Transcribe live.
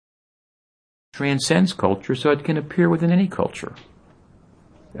transcends culture, so it can appear within any culture.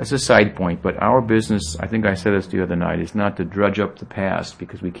 That's a side point, but our business, I think I said this the other night, is not to drudge up the past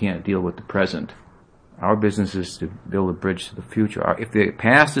because we can't deal with the present. Our business is to build a bridge to the future. If the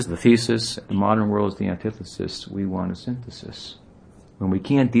past is the thesis, the modern world is the antithesis, we want a synthesis. When we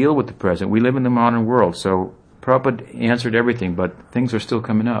can't deal with the present, we live in the modern world, so Prabhupada answered everything, but things are still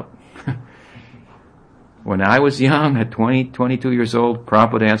coming up. When I was young, at 20, 22 years old,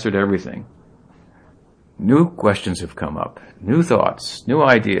 Prabhupada answered everything. New questions have come up, new thoughts, new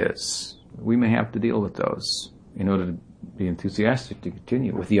ideas. We may have to deal with those in order to be enthusiastic to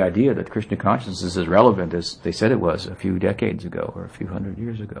continue with the idea that Krishna consciousness is as relevant as they said it was a few decades ago, or a few hundred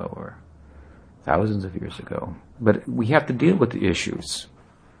years ago, or thousands of years ago. But we have to deal with the issues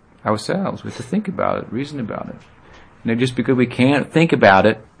ourselves. We have to think about it, reason about it. And just because we can't think about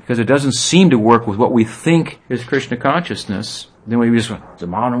it, because it doesn't seem to work with what we think is Krishna consciousness, then we just, the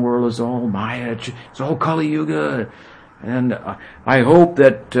modern world is all Maya, it's all Kali Yuga, and I hope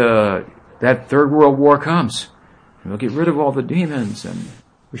that that third world war comes, and we'll get rid of all the demons, and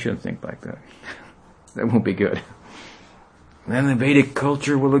we shouldn't think like that. That won't be good. And then the Vedic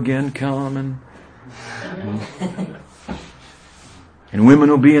culture will again come, and women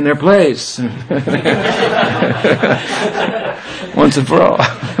will be in their place. Once and for all.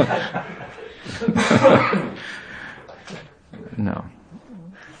 No.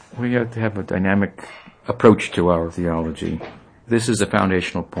 We have to have a dynamic approach to our theology. This is a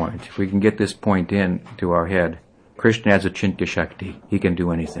foundational point. If we can get this point into our head, Krishna has a Chintya Shakti. He can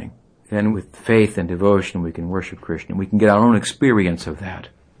do anything. Then with faith and devotion, we can worship Krishna. We can get our own experience of that.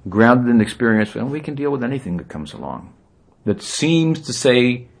 Grounded in experience, and we can deal with anything that comes along that seems to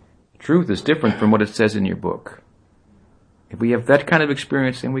say truth is different from what it says in your book. If we have that kind of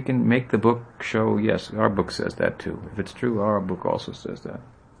experience, then we can make the book show, yes, our book says that too. If it's true, our book also says that.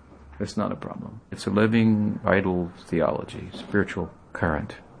 It's not a problem. It's a living, vital theology, spiritual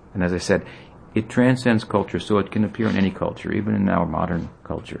current. And as I said, it transcends culture, so it can appear in any culture, even in our modern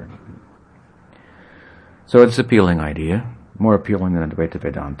culture. So it's an appealing idea, more appealing than Advaita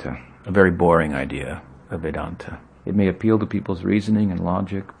Vedanta, a very boring idea of Vedanta. It may appeal to people's reasoning and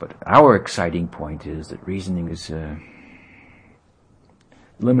logic, but our exciting point is that reasoning is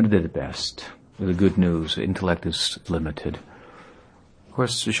limited at best. The good news, intellect is limited. Of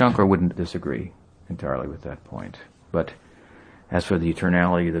course, Shankar wouldn't disagree entirely with that point. But as for the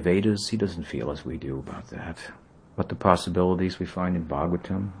eternality of the Vedas, he doesn't feel as we do about that. But the possibilities we find in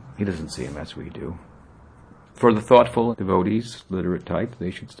Bhagavatam, he doesn't see them as we do. For the thoughtful devotees, literate type,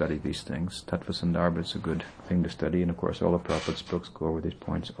 they should study these things. Tattva Sandarbha is a good thing to study, and of course all of Prabhupada's books go over these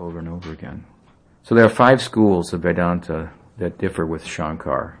points over and over again. So there are 5 schools of Vedanta that differ with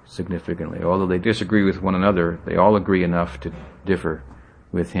Shankar significantly. Although they disagree with one another, they all agree enough to differ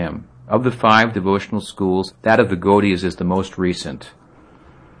with him. Of the 5 devotional schools, that of the Gaudiyas is the most recent,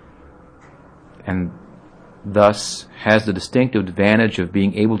 and thus has the distinctive advantage of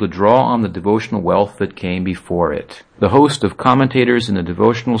being able to draw on the devotional wealth that came before it. The host of commentators in the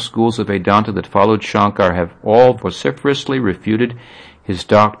devotional schools of Vedanta that followed Shankar have all vociferously refuted his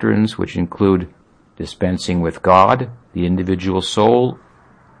doctrines, which include dispensing with God, the individual soul,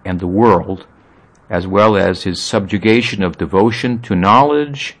 and the world, as well as his subjugation of devotion to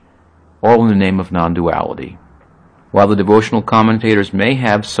knowledge, all in the name of non-duality. While the devotional commentators may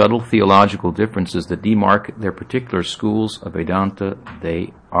have subtle theological differences that demark their particular schools of Vedanta,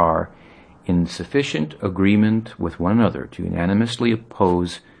 they are in sufficient agreement with one another to unanimously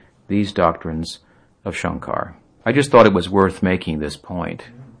oppose these doctrines of Shankar. I just thought it was worth making this point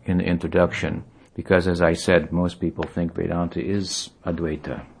in the introduction, because as I said, most people think Vedanta is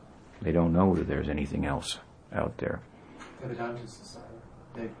Advaita. They don't know that there's anything else out there. The Vedanta Society,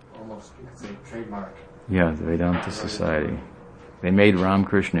 they almost, you could say, trademark. Yeah, the Vedanta Society. They made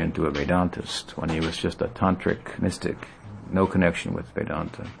Ramakrishna into a Vedantist when he was just a tantric mystic, no connection with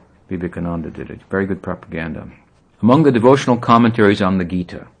Vedanta. Vivekananda did it. Very good propaganda. Among the devotional commentaries on the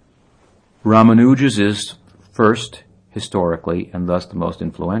Gita, Ramanuja's is first historically and thus the most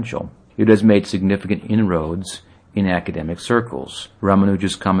influential. It has made significant inroads in academic circles.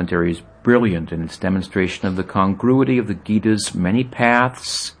 Ramanuja's commentary is brilliant in its demonstration of the congruity of the Gita's many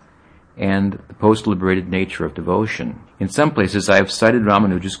paths and the post-liberated nature of devotion. In some places I have cited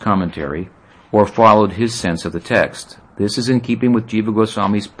Ramanuja's commentary or followed his sense of the text. This is in keeping with Jiva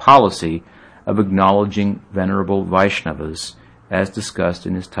Goswami's policy of acknowledging venerable Vaishnavas as discussed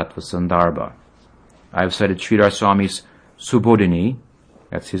in his Tattva Sandarbha. I have cited Sridhar Swami's Subodhini,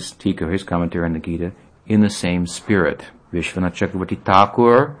 that's his tika, his commentary on the Gita, in the same spirit. Vishwanath Chakravarti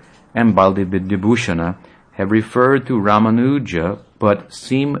Thakur and Baldev Vidyabhushana have referred to Ramanuja, but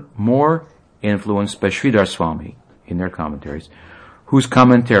seem more influenced by Sridhar Swami in their commentaries, whose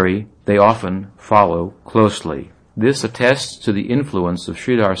commentary they often follow closely. This attests to the influence of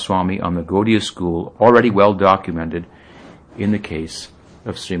Sridhar Swami on the Gaudiya school, already well documented in the case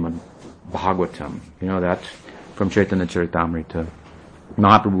of Srimad Bhagavatam. You know that from Chaitanya Charitamrita.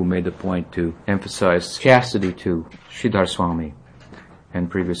 Mahaprabhu made the point to emphasize chastity to Sridhar Swami and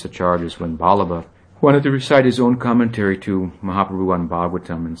previous acharyas when Vallabha wanted to recite his own commentary to Mahaprabhu on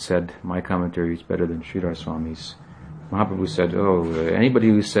Bhagavatam and said, my commentary is better than Sridhar Swami's. Mahaprabhu said, anybody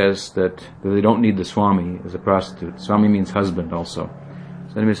who says that they don't need the Swami is a prostitute. Swami means husband also.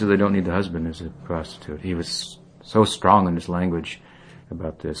 So anybody who says they don't need the husband is a prostitute. He was so strong in his language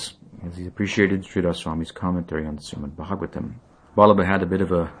about this, as he appreciated Sridhar Swami's commentary on Srimad Bhagavatam. Vallabha had a bit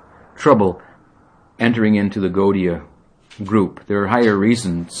of a trouble entering into the Gaudiya group. There are higher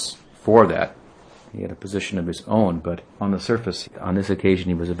reasons for that. He had a position of his own, but on the surface, on this occasion,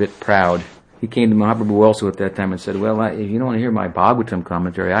 he was a bit proud. He came to Mahaprabhu also at that time and said, well, if you don't want to hear my Bhagavatam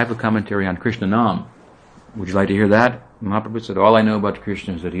commentary, I have a commentary on Krishna Nam. Would you like to hear that? Mahaprabhu said, all I know about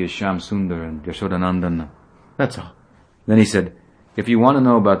Krishna is that he is Shyam Sundar and Yashodanandana. That's all. Then he said, if you want to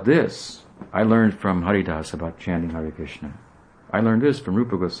know about this, I learned from Haridas about chanting Hare Krishna. I learned this from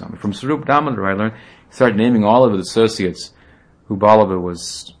Rupa Goswami. From Sarup Damodar I learned, he started naming all of his associates who Vallabha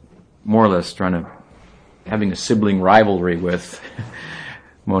was more or less having a sibling rivalry with,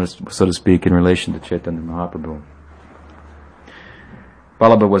 so to speak, in relation to Chaitanya Mahaprabhu.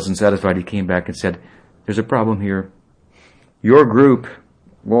 Vallabha wasn't satisfied. He came back and said, there's a problem here. Your group,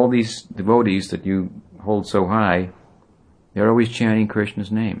 all these devotees that you hold so high, they're always chanting Krishna's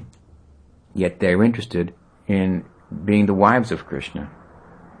name. Yet they're interested in being the wives of Krishna.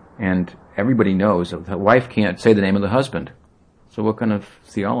 And everybody knows that the wife can't say the name of the husband. So what kind of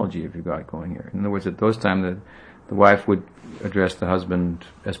theology have you got going here? In other words, at those times, the wife would address the husband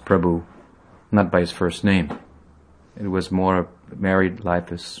as Prabhu, not by his first name. It was more, married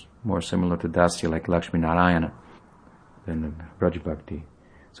life is more similar to Dasya, like Lakshmi Narayana, than Braj Bhakti.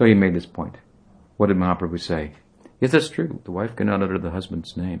 So he made this point. What did Mahaprabhu say? Yes, that's true. The wife cannot utter the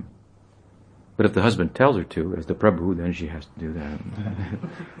husband's name. But if the husband tells her to, as the Prabhu, then she has to do that.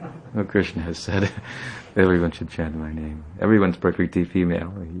 Well, Krishna has said, everyone should chant my name. Everyone's Prakriti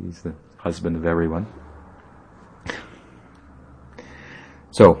female. He's the husband of everyone.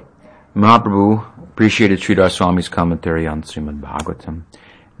 So, Mahaprabhu appreciated Sridhar Swami's commentary on Srimad Bhagavatam.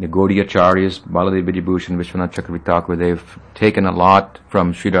 The Gaudiya Acharyas, Baladev Vidyabhushan, Vishwanath Chakravarti Thakur, they've taken a lot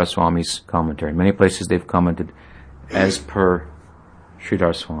from Sridhar Swami's commentary. In many places they've commented as per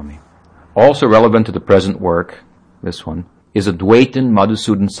Sridhar Swami. Also relevant to the present work, this one, is Advaitin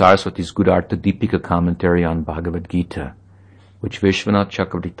Madhusudan Saraswati's Gurartha Deepika commentary on Bhagavad-gita, which Vishwanath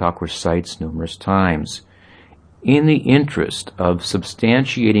Chakravarti Thakur cites numerous times. In the interest of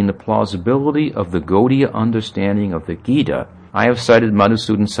substantiating the plausibility of the Gaudiya understanding of the Gita, I have cited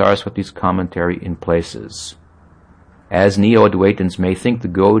Madhusudan Saraswati's commentary in places. As Neo-Advaitins may think the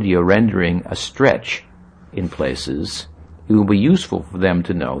Gaudiya rendering a stretch in places, it will be useful for them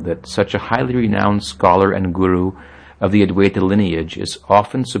to know that such a highly renowned scholar and guru of the Advaita lineage is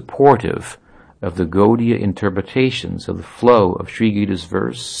often supportive of the Gaudiya interpretations of the flow of Sri Gita's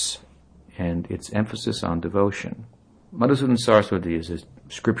verse and its emphasis on devotion. Madhusudan Saraswati is a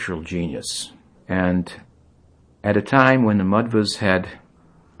scriptural genius, and at a time when the Madhvas had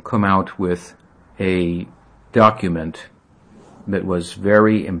come out with a document that was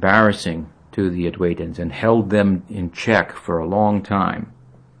very embarrassing to the Advaitins and held them in check for a long time.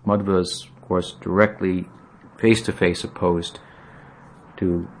 Madhvas, of course, directly, face-to-face opposed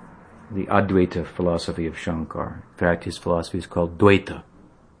to the Advaita philosophy of Shankar. In fact, his philosophy is called Dvaita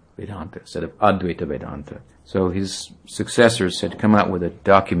Vedanta instead of Advaita Vedanta. So his successors had come out with a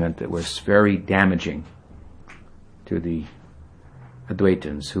document that was very damaging to the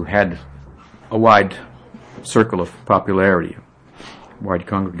Advaitins, who had a wide circle of popularity, wide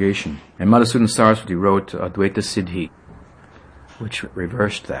congregation. And Madhusudan Saraswati wrote Advaita Siddhi, which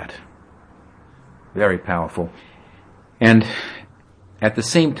reversed that. Very powerful. And at the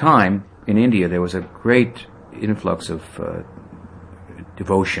same time, in India, there was a great influx of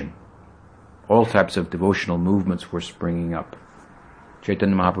devotion. All types of devotional movements were springing up.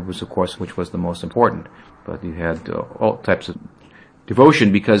 Chaitanya Mahaprabhu's, of course, which was the most important. But you had all types of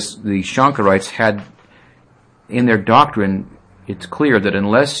devotion because the Shankarites had, in their doctrine, it's clear that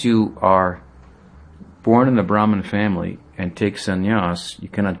unless you are born in a Brahmin family and take sannyas, you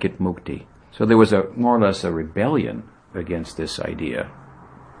cannot get mukti. So there was more or less a rebellion against this idea,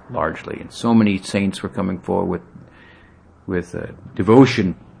 largely. And so many saints were coming forward with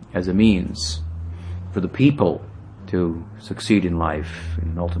devotion as a means for the people to succeed in life in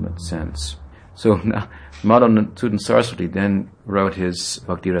an ultimate sense. So now, Madhavasudana Saraswati then wrote his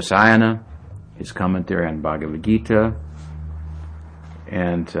Bhakti Rasayana, his commentary on Bhagavad-gita,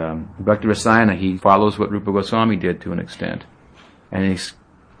 and Bhakti Rasayana, he follows what Rupa Goswami did to an extent. And he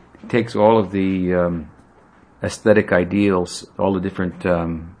takes all of the aesthetic ideals, all the different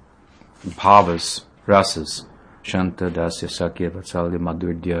bhavas, rasas, Shanta, Dasya, Sakya, Vatsalya,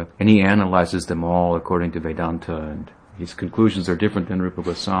 Madhurya, and he analyzes them all according to Vedanta, and his conclusions are different than Rupa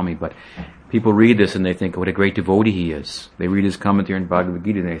Goswami, but people read this and they think, what a great devotee he is. They read his commentary in Bhagavad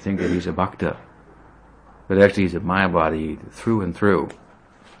Gita and they think that he's a bhakta. But actually he's a Mayavadi through and through.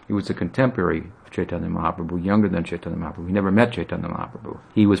 He was a contemporary of Chaitanya Mahaprabhu, younger than Chaitanya Mahaprabhu. He never met Chaitanya Mahaprabhu.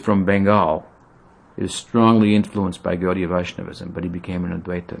 He was from Bengal. He was strongly influenced by Gaudiya Vaishnavism, but he became an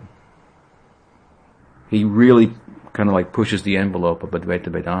Advaita. He really kind of like pushes the envelope of Advaita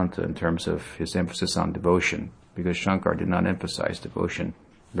Vedanta in terms of his emphasis on devotion, because Shankar did not emphasize devotion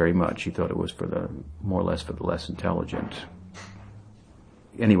very much. He thought it was more or less for the less intelligent.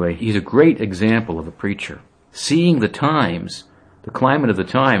 Anyway, he's a great example of a preacher. Seeing the times, the climate of the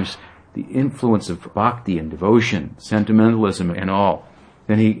times, the influence of bhakti and devotion, sentimentalism and all.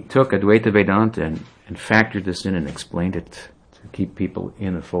 Then he took Advaita Vedanta and factored this in and explained it to keep people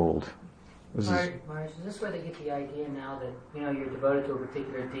in the fold. Maharaj, is this where they get the idea now that, you're devoted to a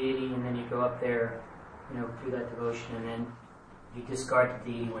particular deity and then you go up there, through that devotion and then you discard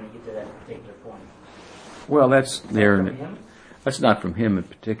the deity when you get to that particular point? Well, that's there. From him? That's not from him in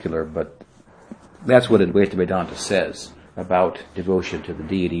particular, but that's what Advaita Vedanta says about devotion to the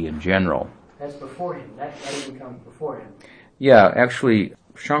deity in general. That's before him. That didn't come before him. Yeah, actually,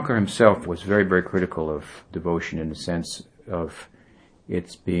 Shankar himself was very, very critical of devotion in the sense of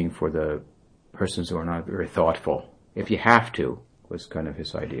its being for the persons who are not very thoughtful. If you have to, was kind of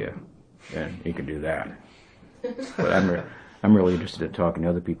his idea, and he can do that. But I'm really interested in talking to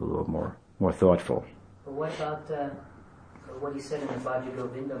other people who are more thoughtful. But what about what he said in the Bhaja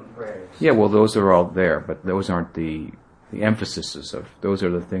Govindam prayers? Yeah, well, those are all there, but those aren't the emphases of. Those are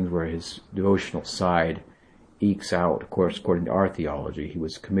the things where his devotional side ekes out. Of course, according to our theology, he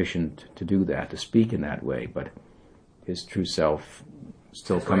was commissioned to do that, to speak in that way, but his true self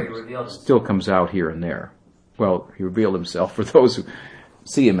still comes out here and there. Well, he revealed himself for those who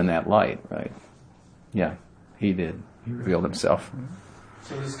see him in that light, right? Yeah, he did. He revealed himself.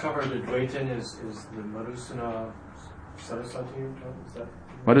 So this cover, the Dvaitin is the Madhusudana Saraswati? Is that?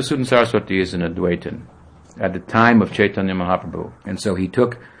 Madhusudana Saraswati is an Advaitin at the time of Chaitanya Mahaprabhu. And so he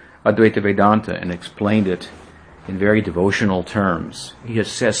took Advaita Vedanta and explained it in very devotional terms. He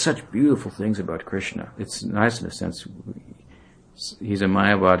says such beautiful things about Krishna. It's nice in a sense. He's a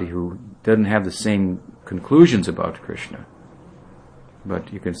Mayavadi who doesn't have the same conclusions about Krishna.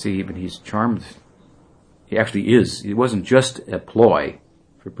 But you can see even he's charmed. He actually is. It wasn't just a ploy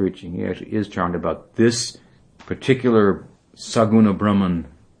for preaching. He actually is charmed about this particular Saguna Brahman,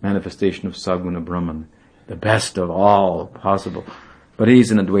 manifestation of Saguna Brahman, the best of all possible. But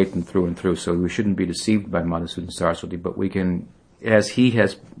he's an Advaitin through and through, so we shouldn't be deceived by Madhusudana Saraswati, but we can, as he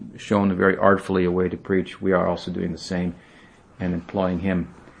has shown very artfully a way to preach, we are also doing the same and employing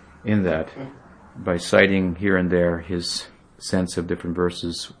him in that by citing here and there his sense of different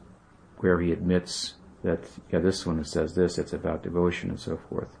verses where he admits that, this one says this, it's about devotion and so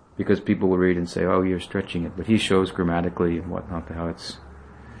forth. Because people will read and say, oh, you're stretching it. But he shows grammatically and whatnot how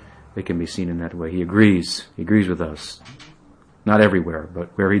it can be seen in that way. He agrees with us. Not everywhere,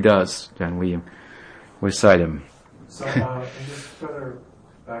 but where he does, then we cite him. So, and just further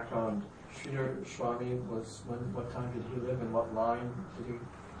background, Sridhar Swami what time did he live and what line did he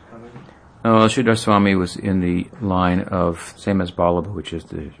come in? Sridhar Swami was in the line of, same as Ballabha, which is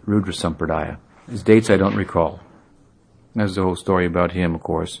the Rudra Sampradaya. His dates I don't recall. There's the whole story about him, of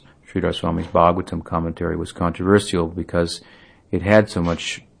course. Sridhar Swami's Bhagavatam commentary was controversial because it had so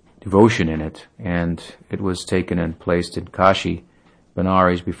much devotion in it, and it was taken and placed in Kashi,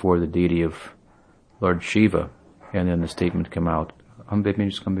 Benares, before the deity of Lord Shiva, and then the statement came out,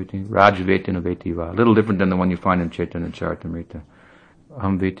 Rajveti, a little different than the one you find in Chaitanya Charitamrita.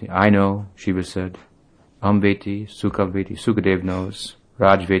 I know, Shiva said. Amveti, Sukaveti, Sukadev knows.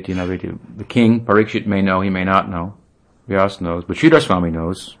 Rajveti, Naveti. The king, Parikshit, may know, he may not know. Vyas knows, but Sridhar Swami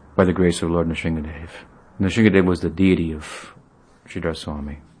knows, by the grace of Lord Nrsingadev. Nrsingadev was the deity of Sridhar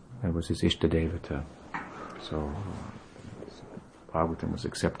Swami. That was his Ishtadevata. So, Bhagavatam was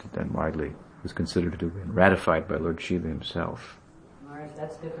accepted then widely. It was considered to have been ratified by Lord Shiva himself. Maharaj,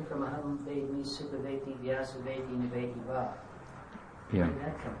 that's different from Aham Vedmi, Sukaveti, Vyasaveti, Naveti Va. Yeah. Where did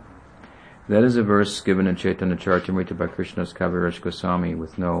that come from? That is a verse given in Chaitanya Charitamrita by Krishnadas Kaviraj Goswami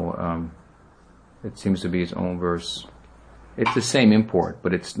with no, it seems to be his own verse. It's the same import,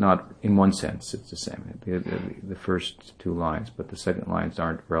 but it's not, in one sense, it's the same. The first two lines, but the second lines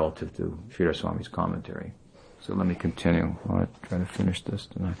aren't relative to Sridhar Swami's commentary. So let me continue. I want to try to finish this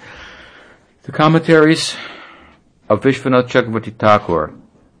tonight. The commentaries of Vishwanath Chakravarti Thakur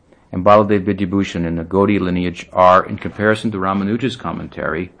and Baladev Vidyabhushan in the Gaudiya lineage are, in comparison to Ramanuja's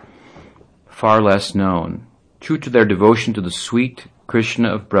commentary, far less known. True to their devotion to the sweet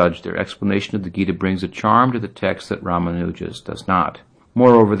Krishna of Braj, their explanation of the Gita brings a charm to the text that Ramanuja's does not.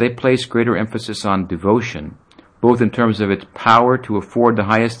 Moreover, they place greater emphasis on devotion, both in terms of its power to afford the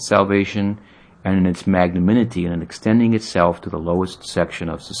highest salvation and in its magnanimity in extending itself to the lowest section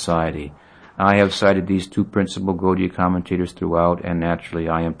of society. I have cited these two principal Gaudiya commentators throughout, and naturally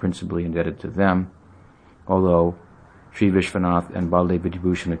I am principally indebted to them. Although Sri Vishwanath and Baladev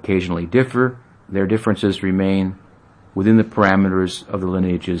Vidyabhushan occasionally differ, their differences remain within the parameters of the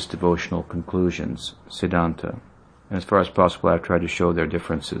lineage's devotional conclusions, Siddhanta. And as far as possible, I've tried to show their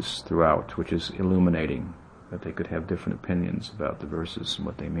differences throughout, which is illuminating, that they could have different opinions about the verses and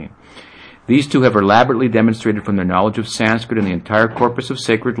what they mean. These two have elaborately demonstrated from their knowledge of Sanskrit and the entire corpus of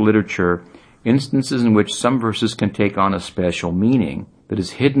sacred literature instances in which some verses can take on a special meaning that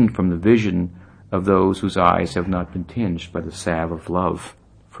is hidden from the vision of those whose eyes have not been tinged by the salve of love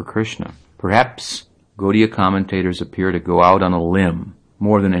for Krishna. Perhaps Gaudiya commentators appear to go out on a limb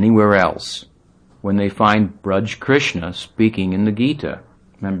more than anywhere else when they find Braj Krishna speaking in the Gita.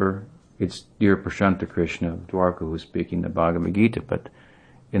 Remember, it's dear Prashanta Krishna of Dwarka who is speaking the Bhagavad-gita, but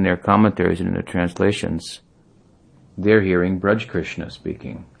in their commentaries and in their translations, they're hearing Braj Krishna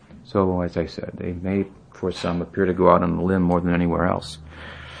speaking. So, as I said, they may, for some, appear to go out on a limb more than anywhere else.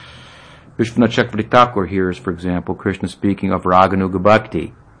 Vishwanath Chakravarti Thakur hears, for example, Krishna speaking of Raganuga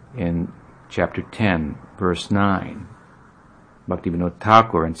Bhakti in chapter 10, verse 9. Bhaktivinoda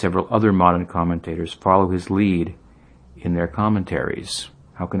Thakur and several other modern commentators follow his lead in their commentaries.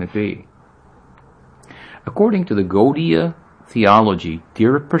 How can it be? According to the Gaudiya theology,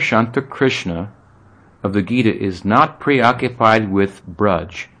 dear Prashanta Krishna of the Gita is not preoccupied with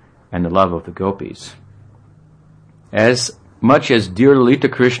Braj and the love of the gopis. As much as dear Lalita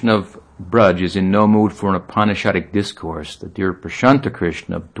Krishna of Braj is in no mood for an Upanishadic discourse, the dear Prashanta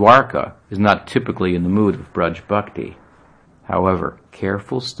Krishna of Dwarka is not typically in the mood of Braj Bhakti. However,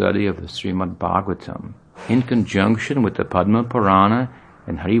 careful study of the Srimad Bhagavatam, in conjunction with the Padma Purana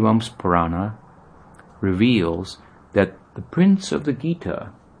and Harivamsa Purana, reveals that the Prince of the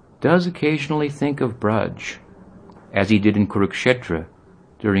Gita does occasionally think of Braj, as he did in Kurukshetra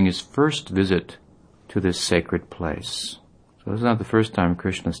during his first visit to this sacred place. So this is not the first time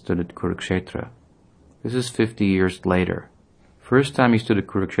Krishna stood at Kurukshetra. This is 50 years later. First time he stood at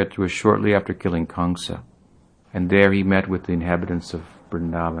Kurukshetra was shortly after killing Kamsa, and there he met with the inhabitants of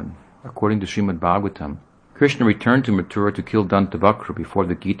Vrindavan. According to Srimad Bhagavatam, Krishna returned to Mathura to kill Dantavakra before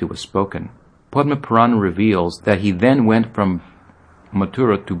the Gita was spoken. Padma Purana reveals that he then went from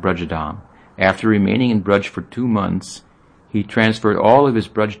Mathura to Brajadam. After remaining in Braj for 2 months, he transferred all of his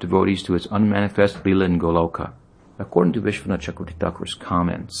Braj devotees to his unmanifest Lila in Goloka. According to Vishwanath Chakravarti Thakur's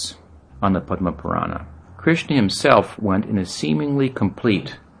comments on the Padma Purana, Krishna himself went in a seemingly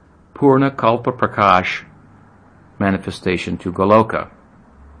complete Purna Kalpa Prakash manifestation to Goloka,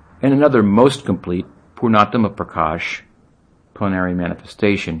 and another most complete Purnatama Prakash plenary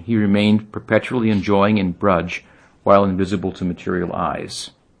manifestation. He remained perpetually enjoying in Braj while invisible to material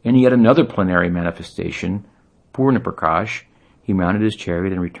eyes. In yet another plenary manifestation, Purna Prakash, he mounted his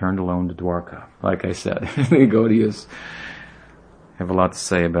chariot and returned alone to Dwarka. Like I said, the Gaudiyas have a lot to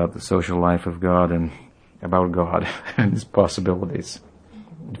say about the social life of God and about God and his possibilities.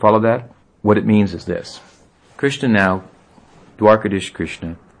 You follow that? What it means is this. Krishna now, Dwarkadish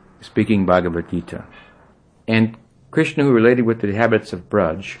Krishna, is speaking Bhagavad-gita. And Krishna, who related with the habits of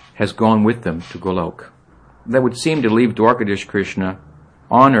Braj, has gone with them to Golok. That would seem to leave Dwarkadish Krishna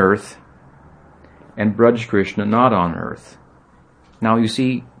on earth and Braj Krishna not on earth. Now you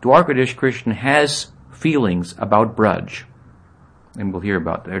see, Dwarkadish Krishna has feelings about Braj, and we'll hear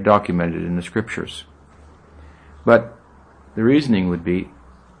about that. They're documented in the scriptures. But the reasoning would be,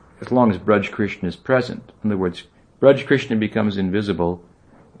 as long as Braj Krishna is present, in other words, Braj Krishna becomes invisible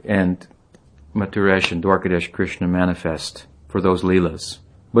and Mathuresh and Dwarkadish Krishna manifest for those leelas.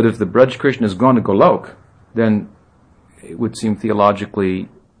 But if the Braj Krishna is gone to Golok, then it would seem theologically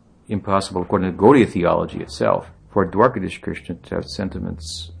impossible, according to Gaudiya theology itself, for Dwarkadish Krishna to have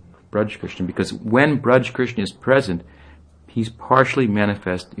sentiments of Braj Krishna, because when Braj Krishna is present, he's partially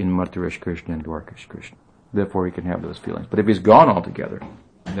manifest in Mathuresh Krishna and Dwarkadish Krishna. Therefore he can have those feelings. But if he's gone altogether,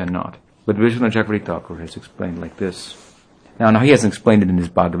 then not. But Vishwanath Chakravarti Thakur has explained like this. Now he hasn't explained it in his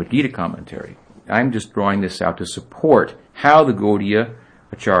Bhagavad-gita commentary. I'm just drawing this out to support how the Gaudiya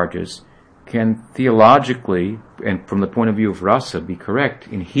Acharyas can theologically, and from the point of view of rasa, be correct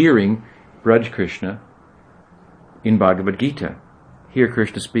in hearing Braj Krishna in Bhagavad-gita. Hear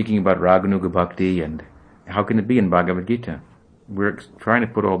Krishna speaking about Raganuga Bhakti, and how can it be in Bhagavad-gita? We're trying to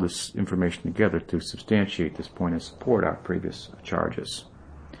put all this information together to substantiate this point and support our previous acharyas.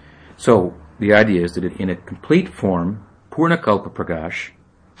 So, the idea is that in a complete form, Purnakalpa Prakash,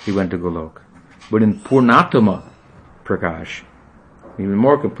 he went to Golok. But in Purnatama Prakash, even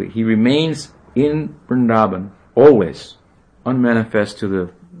more complete, he remains in Vrindavan, always, unmanifest to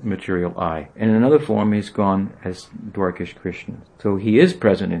the material eye. And in another form, he's gone as Dwarkish Krishna. So he is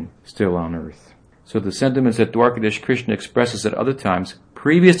present and still on earth. So the sentiments that Dwarkish Krishna expresses at other times,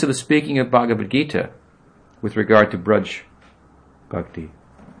 previous to the speaking of Bhagavad-gita, with regard to Braj Bhakti,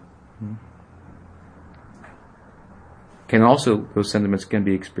 those sentiments can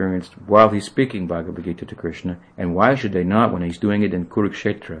be experienced while he's speaking Bhagavad-gita to Krishna, and why should they not when he's doing it in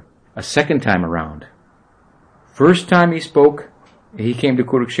Kurukshetra, a second time around? First time he came to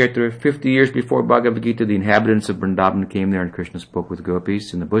Kurukshetra 50 years before Bhagavad-gita. The inhabitants of Vrindavan came there and Krishna spoke with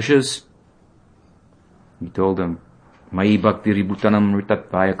gopis in the bushes. He told them, Mai bhakti ribhutanam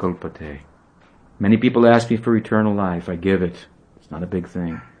ritatvaya kalpate. Many people ask me for eternal life. I give it. It's not a big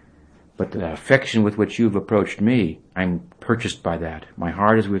thing. But the affection with which you've approached me, I'm purchased by that. My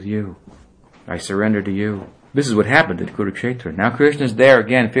heart is with you. I surrender to you. This is what happened at Kurukshetra. Now Krishna's there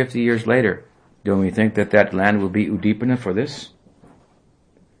again 50 years later. Don't we think that land will be Udipana for this?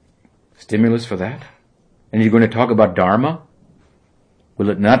 Stimulus for that? And you're going to talk about Dharma? Will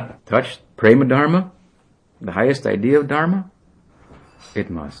it not touch Prema Dharma? The highest idea of Dharma? It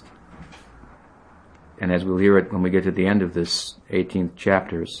must. And as we'll hear it when we get to the end of this 18th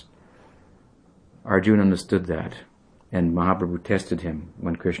chapters, Arjuna understood that, and Mahaprabhu tested him.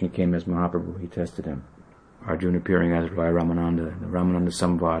 When Krishna came as Mahaprabhu, he tested him. Arjuna appearing as Rai Ramananda, the Ramananda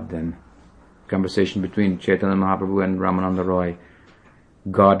Samvad, then conversation between Chaitanya Mahaprabhu and Ramananda Roy.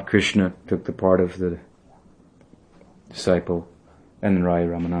 God, Krishna, took the part of the disciple, and then Rai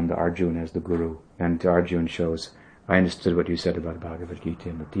Ramananda, Arjuna as the guru. And Arjuna shows, I understood what you said about Bhagavad-gita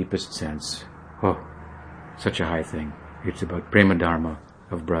in the deepest sense. Oh, such a high thing. It's about Prema Dharma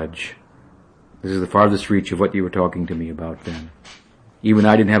of Braj. This is the farthest reach of what you were talking to me about then. Even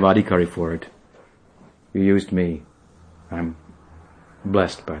I didn't have adhikari for it. You used me. I'm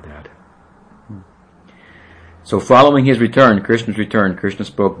blessed by that. So following his return, Krishna's return, Krishna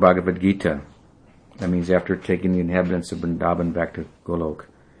spoke Bhagavad-gita. That means after taking the inhabitants of Vrindavan back to Golok.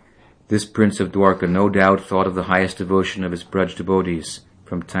 This prince of Dwarka no doubt thought of the highest devotion of his Braj devotees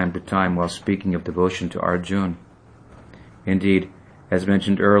from time to time while speaking of devotion to Arjuna. Indeed, as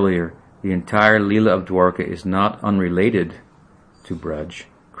mentioned earlier, the entire Leela of Dwarka is not unrelated to Braj.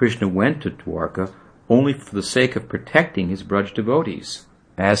 Krishna went to Dwarka only for the sake of protecting his Braj devotees.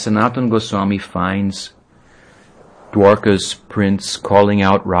 As Sanatana Goswami finds Dwarka's prince calling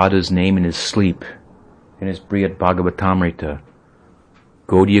out Radha's name in his sleep in his Brihad Bhagavatamrita,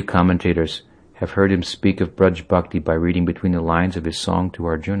 Gaudiya commentators have heard him speak of Braj Bhakti by reading between the lines of his song to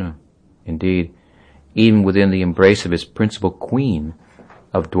Arjuna. Indeed, even within the embrace of his principal queen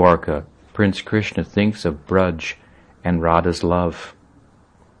of Dwarka, Prince Krishna thinks of Braj and Radha's love.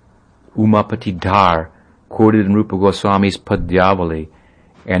 Umapati Dhar, quoted in Rupa Goswami's Padyavali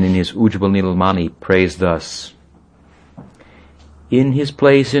and in his Ujjval Nilamani, prays thus: In his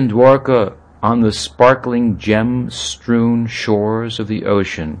place in Dwarka, on the sparkling gem-strewn shores of the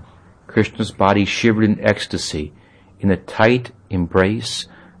ocean, Krishna's body shivered in ecstasy in the tight embrace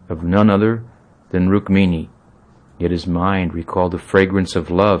of none other than Rukmini. Yet his mind recalled the fragrance of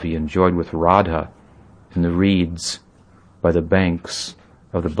love he enjoyed with Radha in the reeds by the banks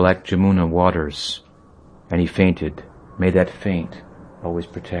of the black Jamuna waters, and he fainted. May that faint always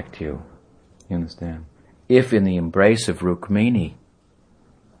protect you. You understand? If in the embrace of Rukmini,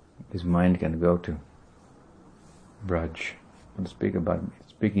 his mind can go to Braj. And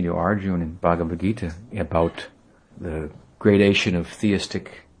speaking to Arjuna in Bhagavad-gita about the gradation of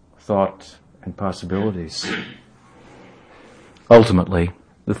theistic thought and possibilities. Ultimately,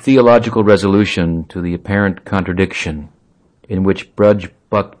 the theological resolution to the apparent contradiction in which Braj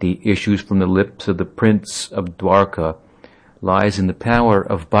Bhakti issues from the lips of the Prince of Dwarka lies in the power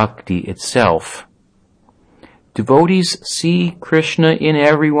of Bhakti itself. Devotees see Krishna in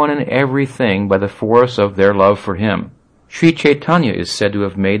everyone and everything by the force of their love for him. Sri Chaitanya is said to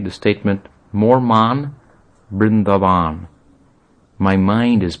have made the statement, More man, Vrindavan. My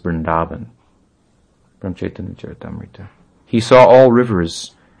mind is Vrindavan. From Chaitanya Charitamrita. He saw all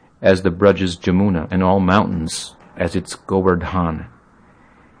rivers as the Braj's Jamuna and all mountains as its Govardhan.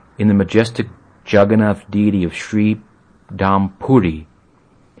 In the majestic Jagannath deity of Sri Dhampuri,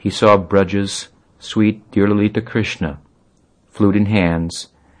 he saw Braja's sweet dear Lalita Krishna, flute in hands,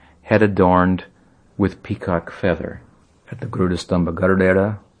 head adorned with peacock feather. At the Gurudastamba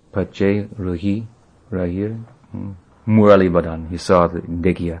Gardera, Pache Ruhi, Rahir, Murali Badan, he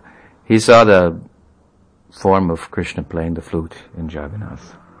saw the form of Krishna playing the flute in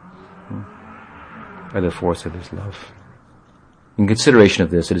Jagannath, by the force of his love. In consideration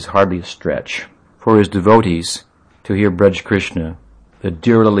of this, it is hardly a stretch for his devotees to hear Braj Krishna, the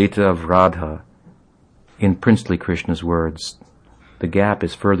dear Lalita of Radha, in princely Krishna's words. The gap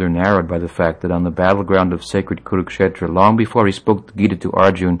is further narrowed by the fact that on the battleground of sacred Kurukshetra, long before he spoke the Gita to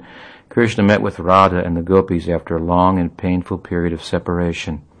Arjun, Krishna met with Radha and the gopis after a long and painful period of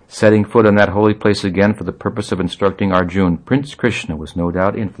separation. Setting foot on that holy place again for the purpose of instructing Arjun, Prince Krishna was no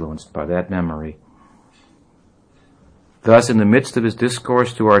doubt influenced by that memory. Thus, in the midst of his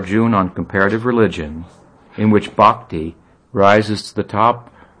discourse to Arjun on comparative religion, in which bhakti rises to the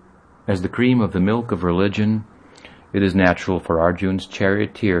top as the cream of the milk of religion, it is natural for Arjun's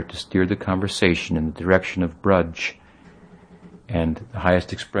charioteer to steer the conversation in the direction of Braj and the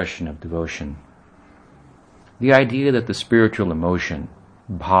highest expression of devotion. The idea that the spiritual emotion,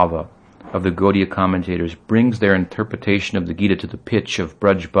 bhava, of the Gaudiya commentators brings their interpretation of the Gita to the pitch of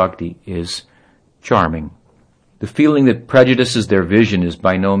Braj Bhakti is charming. The feeling that prejudices their vision is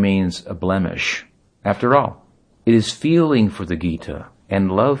by no means a blemish. After all, it is feeling for the Gita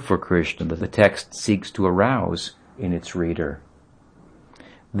and love for Krishna that the text seeks to arouse in its reader.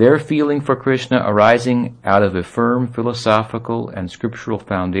 Their feeling for Krishna arising out of a firm philosophical and scriptural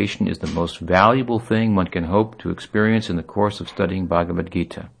foundation is the most valuable thing one can hope to experience in the course of studying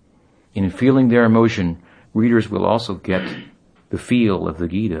Bhagavad-gita. In feeling their emotion, readers will also get the feel of the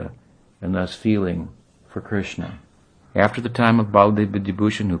Gita and thus feeling for Krishna. After the time of Baladeva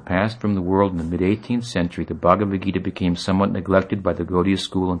Vidyabhushan, who passed from the world in the mid-18th century, the Bhagavad-gita became somewhat neglected by the Gaudiya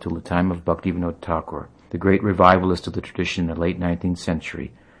school until the time of Bhaktivinoda Thakur, the great revivalist of the tradition in the late 19th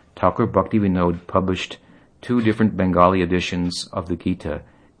century. Thakur Bhaktivinoda published 2 different Bengali editions of the Gita,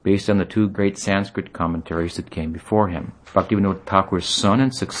 based on the 2 great Sanskrit commentaries that came before him. Bhaktivinoda Thakur's son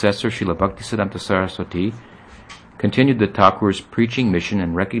and successor, Srila Bhaktisiddhanta Saraswati, continued the Thakur's preaching mission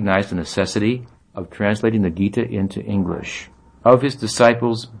and recognized the necessity of translating the Gita into English. Of his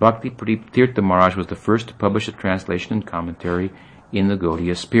disciples, Bhakti Pradeep Tirtha Maharaj was the first to publish a translation and commentary in the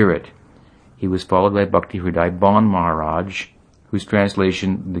Gaudiya spirit. He was followed by Bhakti Hriday Bon Maharaj, whose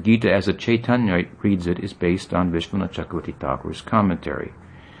translation, the Gita as a Chaitanya reads it, is based on Vishwanath Chakravarti Thakur's commentary.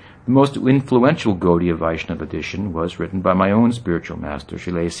 The most influential Gaudiya Vaishnava edition was written by my own spiritual master,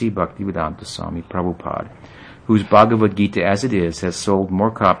 Srila A.C. Bhaktivedanta Swami Prabhupada, whose Bhagavad Gita as it is has sold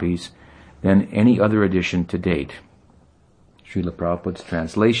more copies than any other edition to date. Srila Prabhupada's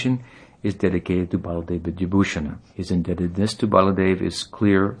translation is dedicated to Baladeva Vidyabhushana. His indebtedness to Baladev is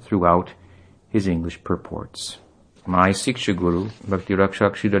clear throughout his English purports. My Siksha Guru, Bhakti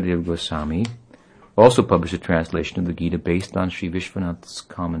Rakshak Sridhar Goswami, also published a translation of the Gita based on Sri Vishwanath's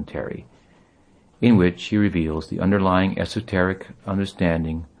commentary, in which he reveals the underlying esoteric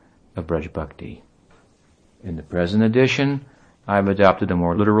understanding of Braj Bhakti. In the present edition, I have adopted a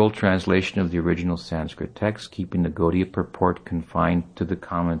more literal translation of the original Sanskrit text, keeping the Gaudiya purport confined to the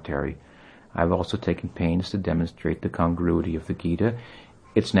commentary. I have also taken pains to demonstrate the congruity of the Gita,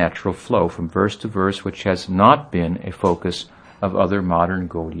 its natural flow from verse to verse, which has not been a focus of other modern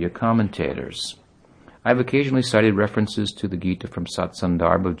Gaudiya commentators. I have occasionally cited references to the Gita from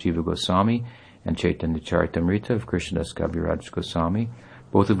Satsandarbha of Jiva Goswami and Chaitanya Charitamrita of Krishnadas Kaviraj Goswami,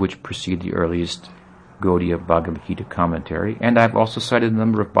 both of which precede the earliest Gaudiya Bhagavad Gita commentary, and I have also cited a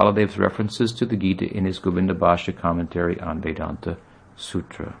number of Baladev's references to the Gita in his Govinda Bhashya commentary on Vedanta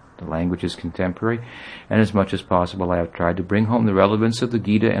Sutra. The language is contemporary, and as much as possible I have tried to bring home the relevance of the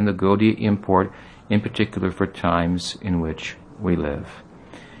Gita and the Gaudiya import, in particular for times in which we live.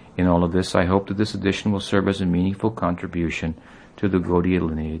 In all of this, I hope that this edition will serve as a meaningful contribution to the Gaudiya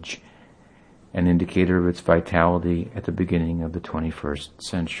lineage, an indicator of its vitality at the beginning of the 21st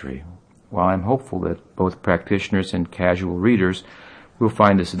century. While I am hopeful that both practitioners and casual readers will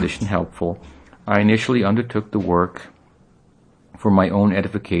find this edition helpful, I initially undertook the work for my own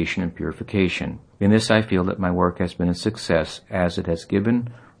edification and purification. In this, I feel that my work has been a success, as it has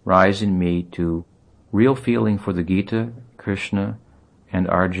given rise in me to real feeling for the Gita, Krishna, and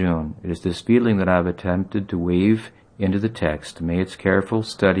Arjun. It is this feeling that I have attempted to weave into the text. May its careful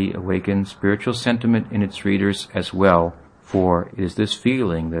study awaken spiritual sentiment in its readers as well, for it is this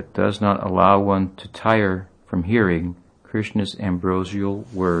feeling that does not allow one to tire from hearing Krishna's ambrosial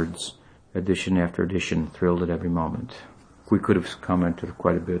words, edition after edition, thrilled at every moment. We could have commented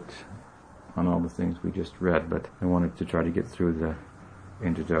quite a bit on all the things we just read, but I wanted to try to get through the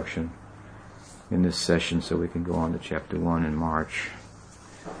introduction in this session so we can go on to chapter 1 in March.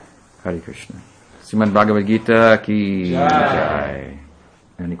 Hare Krishna. Srimad Bhagavad-gita ki jai.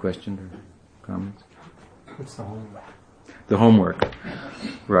 Any questions or comments? What's the homework? The homework.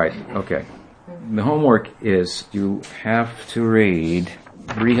 Right, okay. The homework is you have to read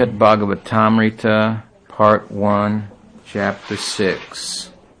Bhagavad-gita, Part 1, Chapter 6.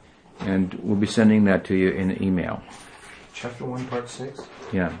 And we'll be sending that to you in an email. Chapter 1, Part 6?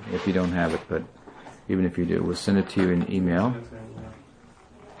 Yeah, if you don't have it, but even if you do, we'll send it to you in email.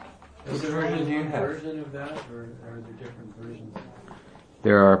 Is there a version of that, or are there different versions?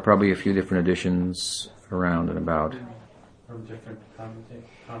 There are probably a few different editions around and about. From different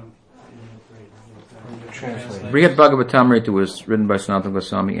Translate. Bhagavad-gita was written by Sanatana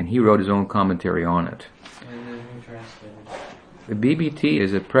Goswami, and he wrote his own commentary on it. And then who translated? The BBT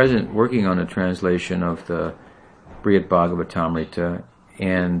is at present working on a translation of the Bhagavad-gita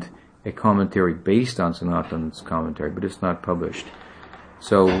and a commentary based on Sanatana's commentary, but it's not published.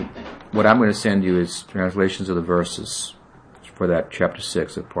 So what I'm going to send you is translations of the verses for that chapter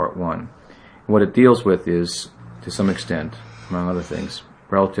 6 of part 1. And what it deals with is, to some extent, among other things,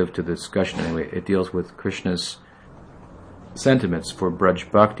 relative to the discussion anyway, it deals with Krishna's sentiments for Braj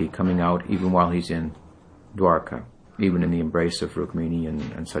Bhakti coming out even while he's in Dwarka, even in the embrace of Rukmini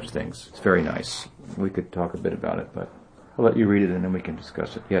and such things. It's very nice. We could talk a bit about it, but I'll let you read it and then we can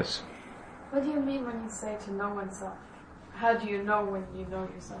discuss it. Yes? What do you mean when you say to know oneself? How do you know when you know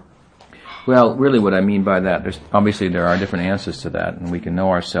yourself? Well, really what I mean by that, there are different answers to that, and we can know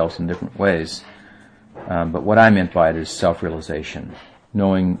ourselves in different ways. But what I meant by it is self-realization.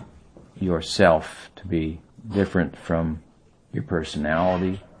 Knowing yourself to be different from your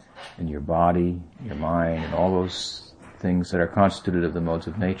personality and your body, your mind, and all those things that are constituted of the modes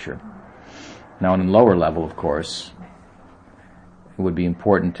of nature. Now, on a lower level, of course, it would be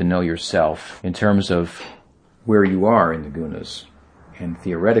important to know yourself in terms of where you are in the gunas, and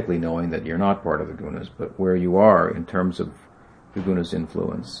theoretically knowing that you're not part of the gunas, but where you are in terms of the gunas'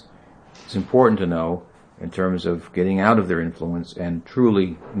 influence. It's important to know in terms of getting out of their influence and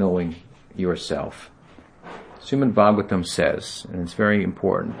truly knowing yourself. Srimad Bhagavatam says, and it's very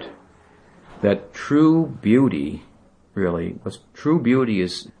important, that true beauty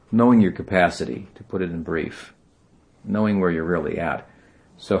is knowing your capacity, to put it in brief, knowing where you're really at.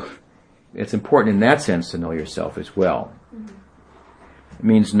 So it's important in that sense to know yourself as well. It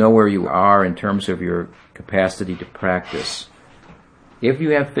means know where you are in terms of your capacity to practice. If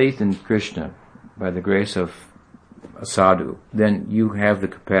you have faith in Krishna by the grace of a sadhu, then you have the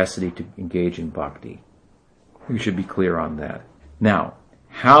capacity to engage in bhakti. You should be clear on that. Now,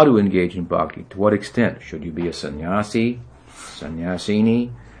 how to engage in bhakti? To what extent? Should you be a sannyasi,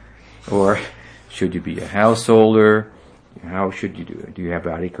 sannyasini, or should you be a householder? How should you do it? Do you have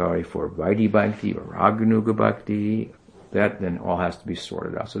adhikari for Vaidhi Bhakti or Raganuga Bhakti? That then all has to be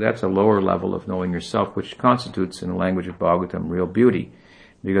sorted out. So that's a lower level of knowing yourself, which constitutes, in the language of Bhagavatam, real beauty.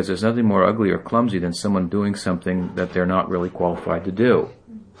 Because there's nothing more ugly or clumsy than someone doing something that they're not really qualified to do.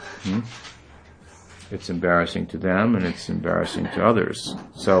 It's embarrassing to them and it's embarrassing to others.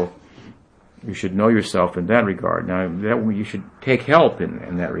 So you should know yourself in that regard. Now, you should take help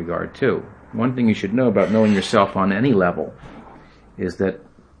in that regard too. One thing you should know about knowing yourself on any level is that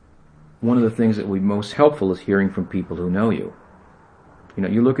one of the things that will be most helpful is hearing from people who know you. You know,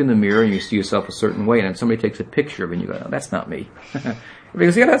 you look in the mirror and you see yourself a certain way, and then somebody takes a picture of it and you go, "Oh, that's not me."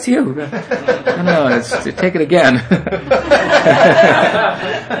 Because, yeah, that's you. No, take it again.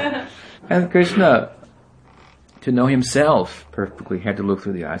 And Krishna, to know himself perfectly, had to look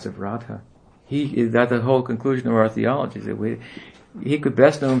through the eyes of Radha. That's the whole conclusion of our theology, that he could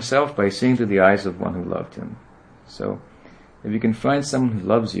best know himself by seeing through the eyes of one who loved him. So, if you can find someone who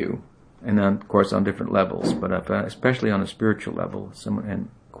loves you, and of course on different levels, but especially on a spiritual level, someone and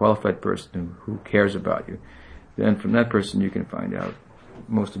qualified person who cares about you, then from that person you can find out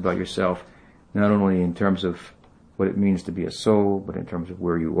most about yourself, not only in terms of what it means to be a soul, but in terms of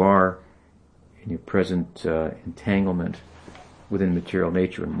where you are in your present entanglement within material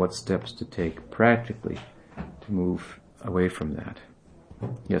nature and what steps to take practically to move away from that.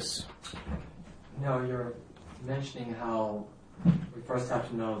 Yes? Now you're mentioning how we first have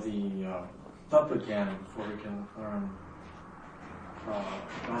to know the Tattva Jnana before we can learn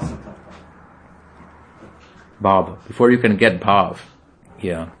Rasa Tattva. Bhav. Before you can get bhav.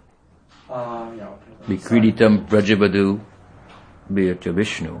 Yeah. Okay. Vikriditam Brajavadu Bhyacha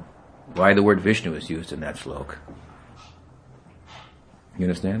Vishnu. Why the word Vishnu is used in that slok? You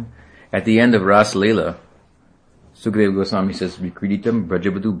understand? At the end of Rasa Leela, Sukadeva Goswami says, Vikriditam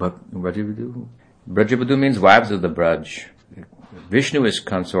Brajavadu. Brajavadu means wives of the Braj. Vishnu is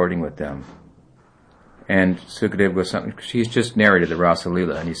consorting with them. And Sukadeva Goswami, he's just narrated the Rasa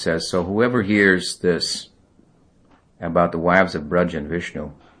Leela, and he says, so whoever hears this about the wives of Braj and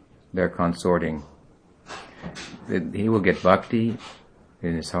Vishnu, they're consorting, he will get bhakti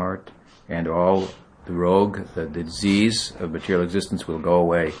in his heart, and all the rogue, the disease of material existence will go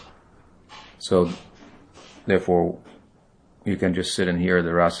away. So, therefore, you can just sit and hear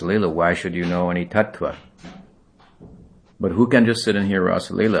the Rasa Leela. Why should you know any tattva? But who can just sit and hear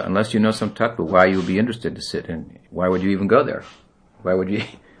Rasa Leela? Unless you know some tattva, why you would be interested to sit and why would you even go there? Why would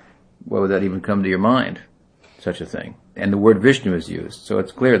that even come to your mind? Such a thing. And the word Vishnu is used. So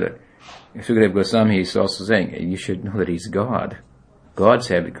it's clear that Sukadeva Goswami is also saying, you should know that he's God. God's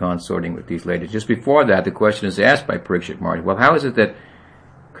habit consorting with these ladies. Just before that, the question is asked by Parikshit Maharaj, well, how is it that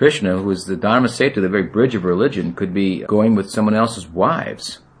Krishna, who is the Dharma Seta, the very bridge of religion, could be going with someone else's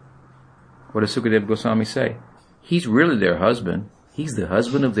wives? What does Sukadeva Goswami say? He's really their husband. He's the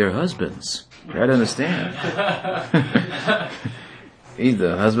husband of their husbands. You gotta understand. He's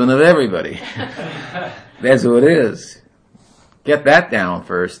the husband of everybody. That's who it is. Get that down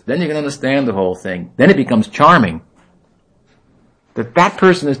first. Then you can understand the whole thing. Then it becomes charming. That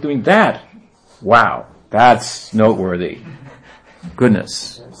person is doing that. Wow. That's noteworthy.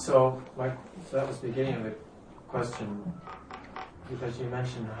 Goodness. So that was the beginning of the question, because you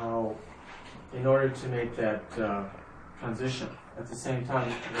mentioned how in order to make that transition, at the same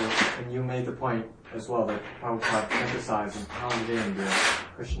time, and you made the point as well that Prabhupada emphasized and pounded in that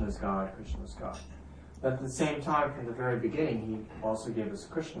Krishna is God, Krishna is God. But at the same time, from the very beginning, he also gave us a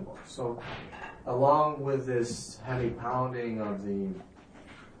Krishna book. So along with this heavy pounding of the,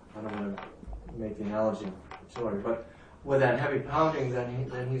 I don't want to make the analogy shorter, but with that heavy pounding,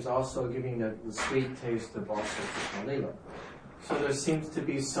 then he's also giving the sweet taste of also Krishna Leela. So there seems to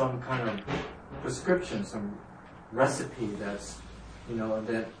be some kind of prescription, some recipe that's,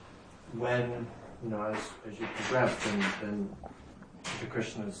 that when, as you progress, then the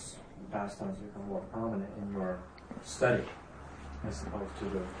Krishna's pastimes become more prominent in your study, as opposed to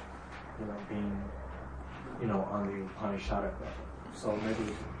the, being, on the Upanishadic level. So maybe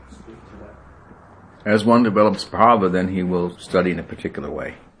you can speak to that. As one develops bhava, then he will study in a particular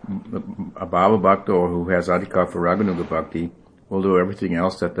way. A bhava bhakta, or who has adhikar for raganuga bhakti, will do everything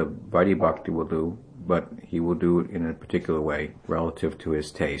else that the vaidhi bhakti will do, but he will do it in a particular way relative to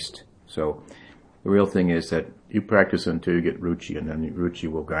his taste. So the real thing is that you practice until you get ruchi, and then ruchi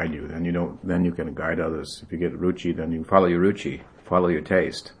will guide you. Then you can guide others. If you get ruchi, then you follow your ruchi, follow your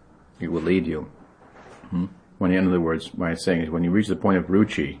taste. It will lead you. When, in other words, my saying is, when you reach the point of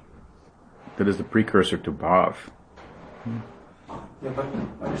ruchi, that is the precursor to bhav. Yeah, but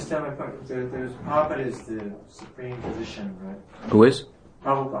understand my point. There's Prabhupada is the supreme physician, right? Who is?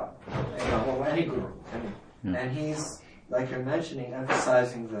 Prabhupada. Any guru. Yeah. And he's, like you're mentioning,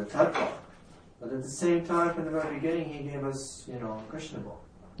 emphasizing the tattva. But at the same time, from the very beginning, he gave us, Krishna book.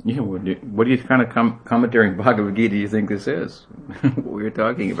 Yeah, what do you kind of commentary in Bhagavad-gita do you think this is? What we're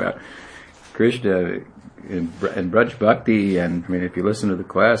talking about? Krishna and Braj Bhakti, and if you listen to the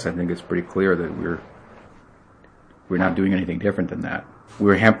class, I think it's pretty clear that we're not doing anything different than that.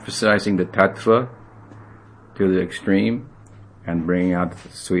 We're emphasizing the tattva to the extreme and bringing out the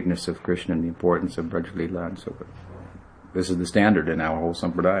sweetness of Krishna and the importance of Braj Leela and so forth. This is the standard in our whole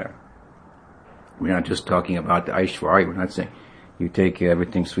sampradaya. We're not just talking about the Aishwarya. We're not saying you take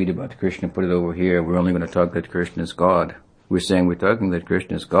everything sweet about Krishna, put it over here. We're only going to talk that Krishna is God. We're saying we're talking that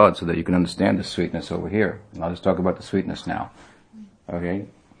Krishna is God so that you can understand the sweetness over here. Now let's talk about the sweetness now. Okay?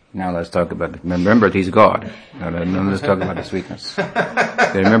 Now let's talk about it. Remember that he's God. Now let's talk about the sweetness.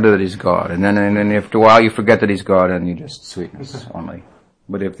 Remember that he's God. And then after a while you forget that he's God and you just sweetness only.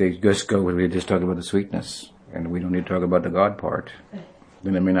 But if they just go, we just talk about the sweetness and we don't need to talk about the God part,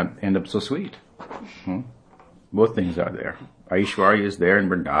 then it may not end up so sweet. Both things are there. Aishwarya is there in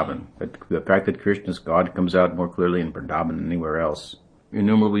Vrindavan. The fact that Krishna is God comes out more clearly in Vrindavan than anywhere else.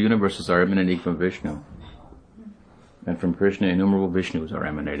 Innumerable universes are emanating from Vishnu. And from Krishna, innumerable Vishnus are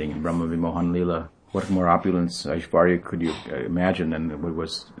emanating in Brahma Vimohan Leela. What more opulence, Aishwarya, could you imagine than what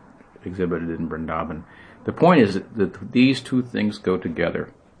was exhibited in Vrindavan? The point is that these two things go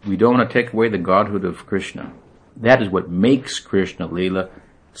together. We don't want to take away the godhood of Krishna. That is what makes Krishna Leela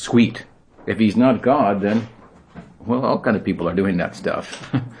sweet. If he's not God, then, well, all kind of people are doing that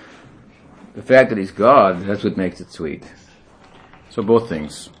stuff. The fact that he's God, that's what makes it sweet. So both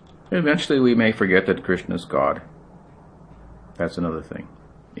things. Eventually we may forget that Krishna is God. That's another thing.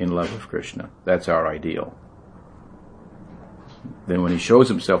 In love with Krishna. That's our ideal. Then when he shows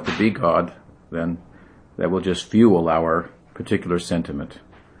himself to be God, then that will just fuel our particular sentiment.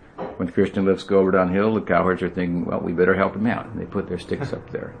 When Krishna lifts Govardhan downhill, the cowherds are thinking, well, we better help him out. And they put their sticks up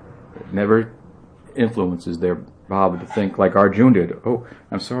there. It never influences their bhava to think like Arjuna did. Oh,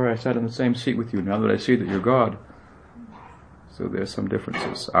 I'm sorry I sat in the same seat with you now that I see that you're God. So there's some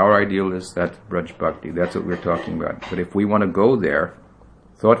differences. Our ideal is that Braj Bhakti. That's what we're talking about. But if we want to go there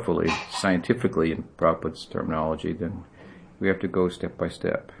thoughtfully, scientifically, in Prabhupada's terminology, then we have to go step by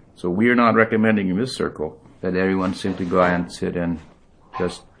step. So we are not recommending in this circle that everyone simply go and sit and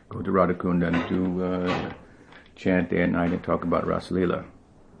just go to Radhakunda and do chant day and night and talk about Rasa Leela.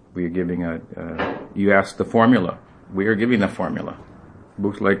 We are giving you asked the formula. We are giving the formula.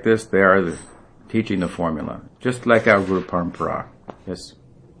 Books like this, they are teaching the formula. Just like our Guru Parampara. Yes?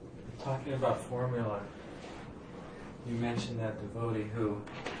 Talking about formula, you mentioned that devotee who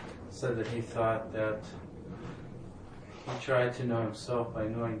said that he thought that he tried to know himself by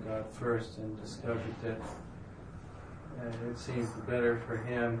knowing God first and discovered that it seemed better for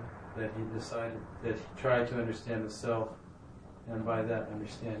him that he decided that he tried to understand the self and by that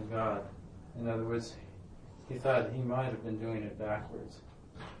understand God. In other words, he thought he might have been doing it backwards.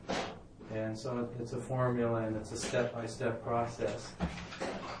 And so it's a formula and it's a step-by-step process.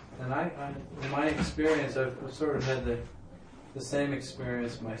 And I in my experience, I've sort of had the same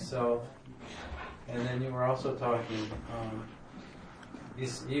experience myself. And then you were also talking,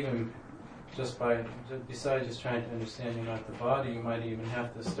 even just besides just trying to understand you're not the body, you might even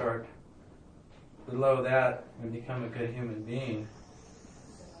have to start below that and become a good human being,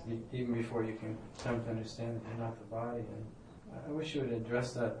 even before you can come to understand that you're not the body. And I wish you would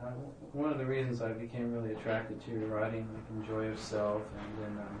address that. One of the reasons I became really attracted to your writing, like in Joy of Self and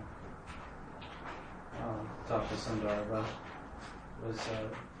then Tapa Sandarbha, was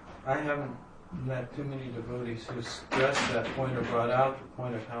I haven't met too many devotees who stressed that point or brought out the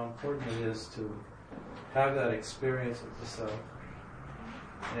point of how important it is to have that experience of the self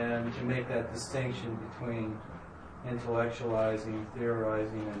and to make that distinction between intellectualizing,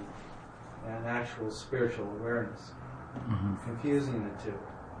 theorizing, and actual spiritual awareness, confusing the two.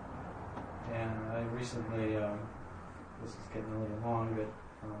 And I recently, this is getting a little long,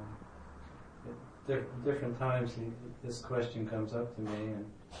 but at different times this question comes up to me, and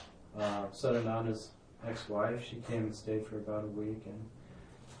Sadananda's ex-wife, she came and stayed for about a week, and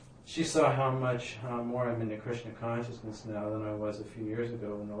she saw how much more I'm into Krishna consciousness now than I was a few years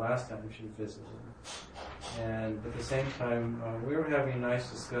ago when the last time she visited. And at the same time, we were having nice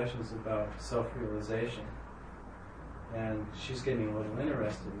discussions about self-realization. And she's getting a little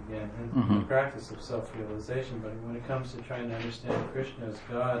interested again in the practice of self-realization. But when it comes to trying to understand Krishna as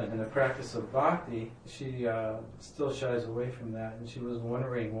God and the practice of bhakti, she still shies away from that. And she was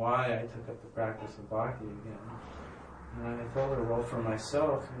wondering why I took up the practice of bhakti again. And I told her, well, for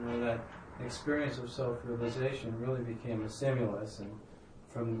myself, that experience of self-realization really became a stimulus. And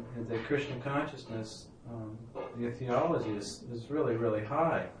from the Krishna consciousness, the theology is really, really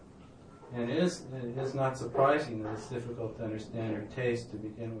high. And it is not surprising that it's difficult to understand or taste to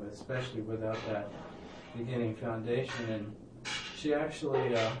begin with, especially without that beginning foundation. And she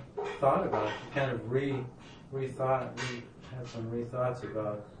actually thought about it, kind of had some rethoughts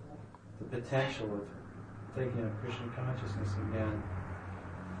about the potential of taking up Krishna consciousness again.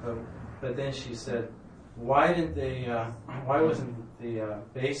 But then she said, why wasn't the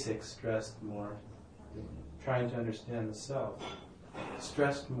basics stressed more? Trying to understand the self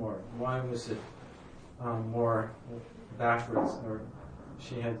stressed more. Why was it more backwards? Or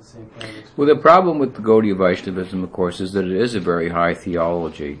she had the same kind of experience? Well, the problem with the Gaudiya Vaishnavism, of course, is that it is a very high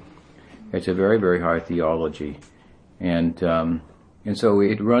theology. It's a very, very high theology, and so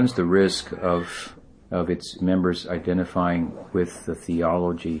it runs the risk of its members identifying with the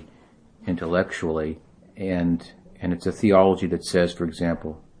theology intellectually, and it's a theology that says, for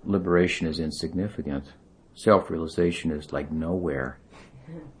example, liberation is insignificant. Self-realization is like nowhere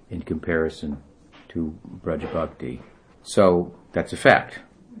in comparison to Braj Bhakti. So that's a fact.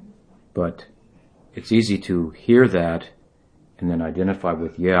 But it's easy to hear that and then identify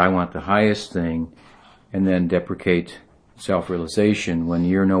with, I want the highest thing, and then deprecate self-realization when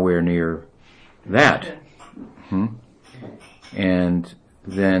you're nowhere near that. And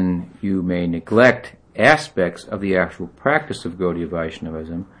then you may neglect aspects of the actual practice of Gaudiya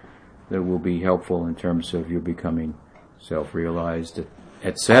Vaishnavism that will be helpful in terms of your becoming self-realized,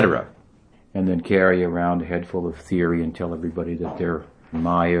 etc. And then carry around a head full of theory and tell everybody that they're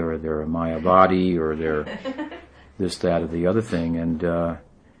Maya, or they're a Mayavadi, or they're this, that, or the other thing, and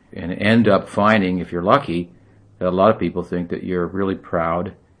end up finding, if you're lucky, that a lot of people think that you're really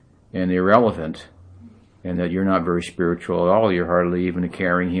proud and irrelevant, and that you're not very spiritual at all. You're hardly even a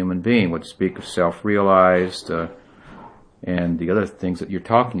caring human being. What to speak of self-realized, and the other things that you're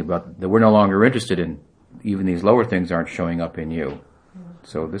talking about that we're no longer interested in. Even these lower things aren't showing up in you.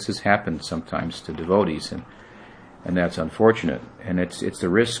 So this has happened sometimes to devotees, and that's unfortunate. And it's the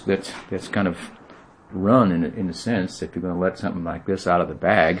risk that's kind of run in a sense, if you're going to let something like this out of the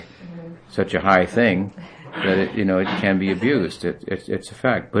bag, such a high thing, that it can be abused. It's a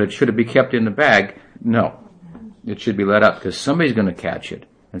fact. But should it be kept in the bag? No. It should be let out, because somebody's going to catch it,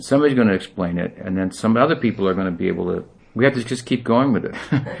 and somebody's going to explain it, and then some other people are going to be able to. We have to just keep going with it.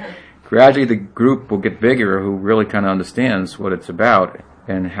 Gradually the group will get bigger who really kind of understands what it's about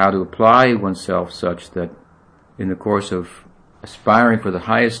and how to apply oneself such that in the course of aspiring for the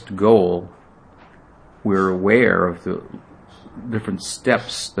highest goal, we're aware of the different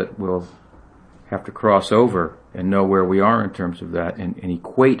steps that we'll have to cross over and know where we are in terms of that, and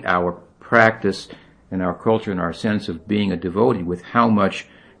equate our practice and our culture and our sense of being a devotee with how much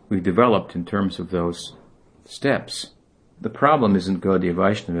we've developed in terms of those steps. The problem isn't Gaudiya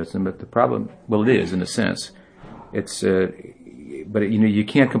Vaishnavism, but the problem, well, it is in a sense. It's, but you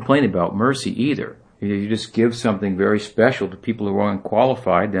can't complain about mercy either. You just give something very special to people who are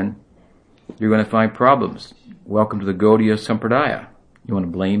unqualified, then you're going to find problems. Welcome to the Gaudiya Sampradaya. You want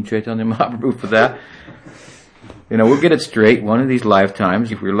to blame Chaitanya Mahaprabhu for that? We'll get it straight one of these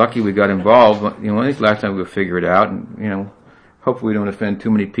lifetimes. If we're lucky we got involved, one of these lifetimes we'll figure it out, and, hopefully we don't offend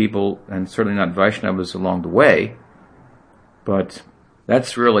too many people, and certainly not Vaishnavas along the way. But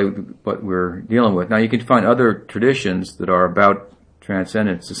that's really what we're dealing with. Now, you can find other traditions that are about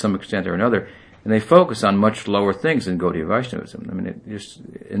transcendence to some extent or another, and they focus on much lower things than Gaudiya Vaishnavism.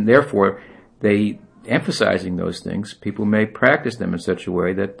 And therefore, they emphasizing those things, people may practice them in such a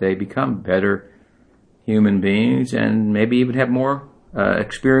way that they become better human beings and maybe even have more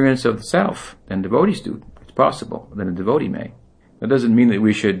experience of the self than devotees do. It's possible, than a devotee may. That doesn't mean that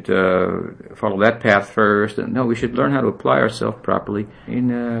we should follow that path first. No, we should learn how to apply ourselves properly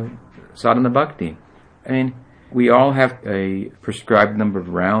in sadhana bhakti. We all have a prescribed number of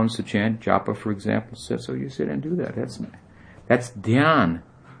rounds to chant japa, for example. So you sit and do that. That's dhyan.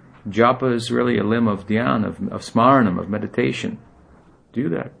 Japa is really a limb of dhyan, of smaranam, of meditation. Do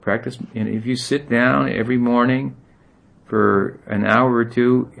that. Practice. And if you sit down every morning for an hour or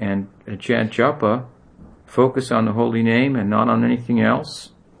two and chant japa, focus on the holy name and not on anything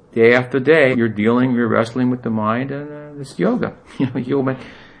else, day after day, you're wrestling with the mind, and it's yoga.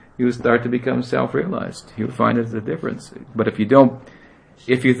 You'll start to become self-realized. You'll find there's a difference. But if you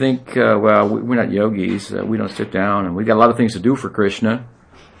think, we're not yogis, we don't sit down, and we got a lot of things to do for Krishna,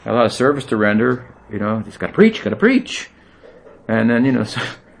 a lot of service to render, just gotta preach. And then,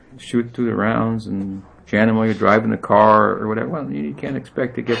 shoot through the rounds and chant them while you're driving the car or whatever. Well, you can't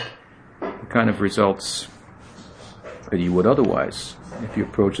expect to get the kind of results that you would otherwise if you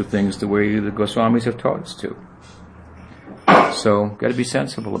approach the things the way the Goswamis have taught us to. So, got to be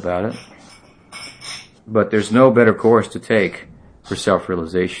sensible about it. But there's no better course to take for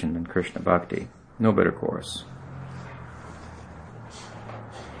self-realization than Krishna Bhakti. No better course.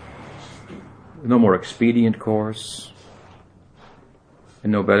 No more expedient course.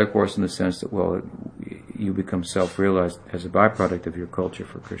 And no better course in the sense that, you become self-realized as a byproduct of your culture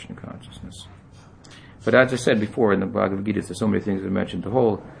for Krishna consciousness. But as I said before, in the Bhagavad-gita, there's so many things that are mentioned.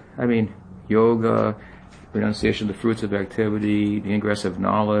 Yoga, renunciation of the fruits of activity, the ingress of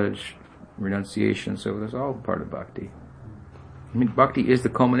knowledge, renunciation, so that's all part of bhakti. Bhakti is the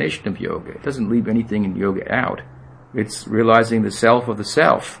culmination of yoga. It doesn't leave anything in yoga out. It's realizing the self of the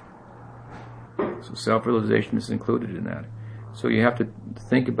self. So self-realization is included in that. So you have to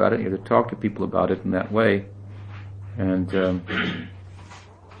think about it, you have to talk to people about it in that way, and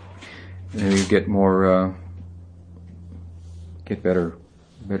you get better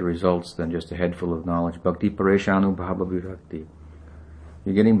results than just a head full of knowledge. Bhakti pareshanu bhava virakti.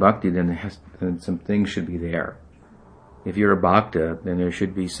 You're getting bhakti, then some things should be there. If you're a bhakta, then there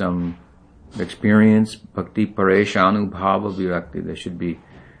should be some experience. Bhakti pareshanu bhava virakti. There should be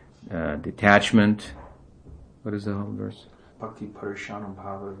detachment. What is the whole verse? Bhakti parishana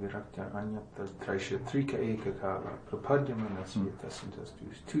bhava virakta anyapta trika ekakala prapadyamana smitasantas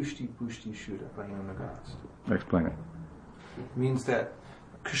tushti pushti shuddha vayonagas. Explain it. It means that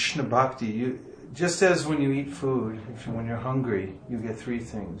Krishna Bhakti, just as when you eat food, when you're hungry, you get three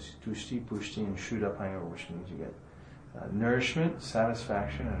things: tushti, pushti, and shuddha payana, which means you get nourishment,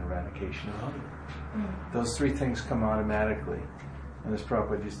 satisfaction, and eradication of hunger. Those three things come automatically. And as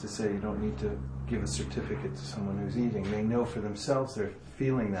Prabhupada used to say, you don't need to give a certificate to someone who's eating. They know for themselves, they're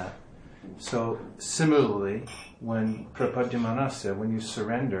feeling that. So similarly, when prapadyamanasya, when you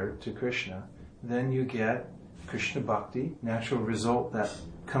surrender to Krishna, then you get Krishna Bhakti, natural result that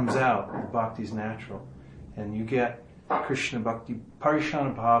comes out. Bhakti is natural. And you get Krishna Bhakti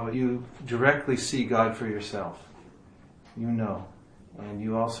Parishana Bhava. You directly see God for yourself. You know. And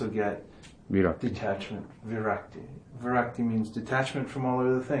you also get Virakti. Detachment, Virakti. Virakti means detachment from all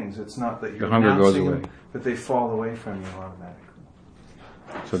other things. It's not that you're The hunger goes announcing away. them, but they fall away from you automatically.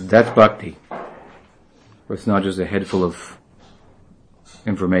 So that's bhakti. It's not just a head full of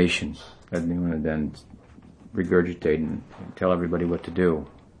information that you want to then regurgitate and tell everybody what to do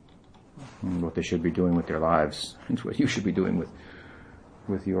and what they should be doing with their lives. It's what you should be doing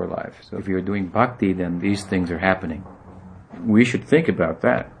with your life. So if you're doing bhakti, then these things are happening. We should think about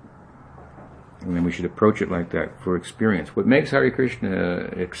that. And then we should approach it like that for experience. What makes Hare Krishna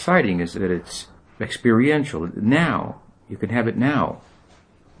exciting is that it's experiential. Now. You can have it now.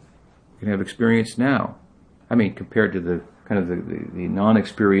 You can have experience now. I mean, compared to the kind of the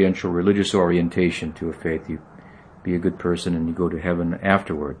non-experiential religious orientation to a faith, you be a good person and you go to heaven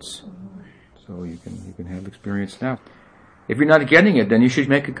afterwards. So you can have experience now. If you're not getting it, then you should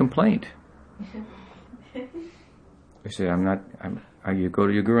make a complaint. You say, you go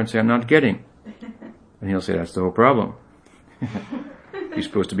to your guru and say, I'm not getting. And he'll say, that's the whole problem. You're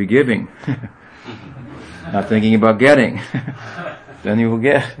supposed to be giving. Not thinking about getting. Then you will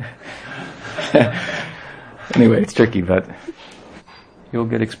get. Anyway, it's tricky, but you'll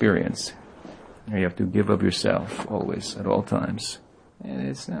get experience. You have to give of yourself always, at all times. And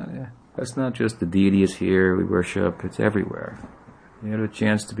that's not just the deity is here, we worship, it's everywhere. You have a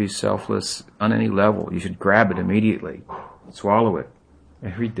chance to be selfless on any level. You should grab it immediately. Swallow it.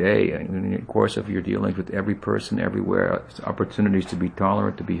 Every day, in the course of your dealings with every person, everywhere, it's opportunities to be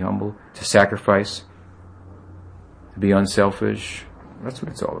tolerant, to be humble, to sacrifice, to be unselfish. That's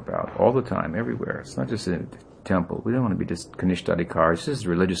what it's all about, all the time, everywhere. It's not just in a temple. We don't want to be just Kanishtadikaris. This is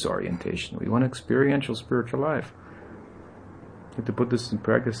religious orientation. We want experiential spiritual life. You have to put this in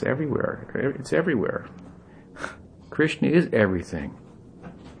practice everywhere. It's everywhere. Krishna is everything.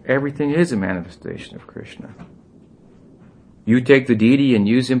 Everything is a manifestation of Krishna. You take the deity and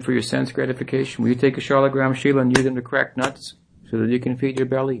use him for your sense gratification. Will you take a shalagram shila and use him to crack nuts so that you can feed your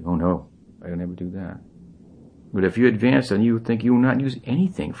belly? Oh no, I will never do that. But if you advance, then you think you will not use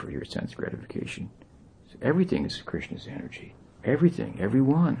anything for your sense gratification. So everything is Krishna's energy. Everything,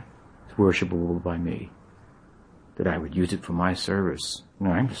 everyone is worshipable by me. That I would use it for my service.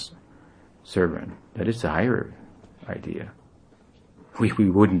 No, I'm just servant. That is the higher idea. We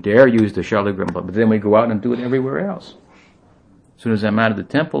wouldn't dare use the shalagram, but then we go out and do it everywhere else. As soon as I'm out of the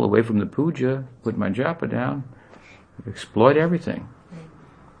temple, away from the puja, put my japa down, exploit everything.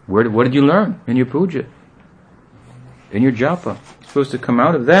 What did you learn in your puja? In your japa. You're supposed to come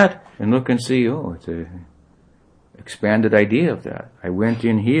out of that and look and see, it's a expanded idea of that. I went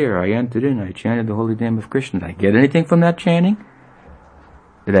in here, I entered in, I chanted the holy name of Krishna. Did I get anything from that chanting?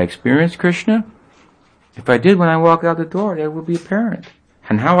 Did I experience Krishna? If I did, when I walk out the door, that will be apparent.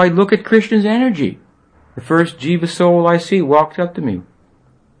 And how I look at Krishna's energy. The first jiva soul I see walked up to me.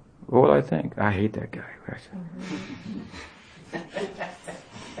 What will I think? I hate that guy.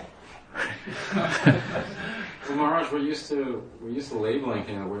 Well, Maharaj, we're used to labeling,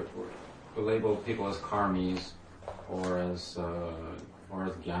 we label people as karmis, or as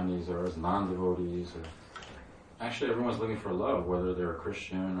gyanis, or as non-devotees. Actually, everyone's looking for love, whether they're a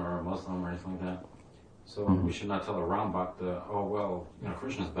Christian or a Muslim or anything like that. So we should not tell a Ram Bhakta,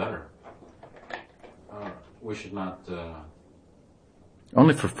 Krishna's better. We should not...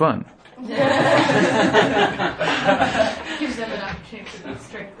 Only for fun. Gives them an opportunity to be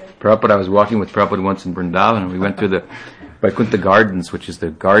strengthened. Prabhupada, I was walking with Prabhupada once in Vrindavan, and we went through the Vaikuntha Gardens, which is the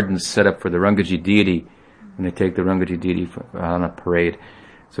gardens set up for the Rangaji deity, and they take the Rangaji deity on a parade.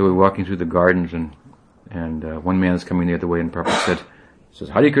 So we were walking through the gardens, and one man is coming the other way, and Prabhupada says,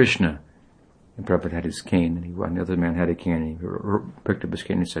 Hare Krishna. And Prabhupada had his cane, and the other man had a cane, and he picked up his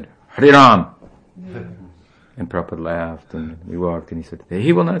cane and said, Hare Ram! And Prabhupada laughed, and we walked, and he said,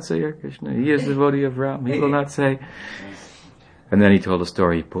 he will not say Hare Krishna. He is the devotee of Ram. He will not say. And then he told a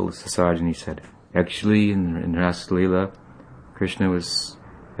story. He pulled us aside, and he said, actually, in Rasa Leela, Krishna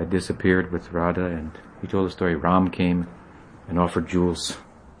had disappeared with Radha, and he told a story. Ram came and offered jewels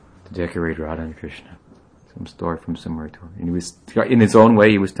to decorate Radha and Krishna. Some story from somewhere. And he was, in his own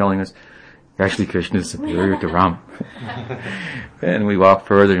way, he was telling us, actually, Krishna is superior to Ram. And we walked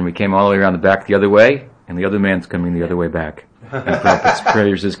further, and we came all the way around the back the other way, and the other man's coming the other way back. And Prabhupada's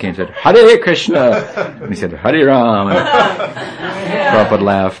prayers came and said, Hare Krishna! And he said, Hare Ram! And Prabhupada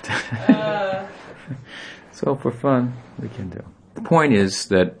laughed. So for fun, we can do. The point is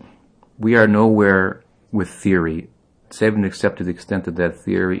that we are nowhere with theory save and accept to the extent that that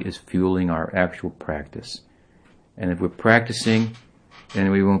theory is fueling our actual practice. And if we're practicing,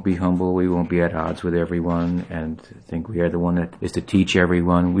 then we won't be humble, we won't be at odds with everyone, and think we are the one that is to teach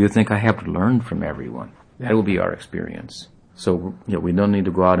everyone. We'll think I have to learn from everyone. That will be our experience. So, we don't need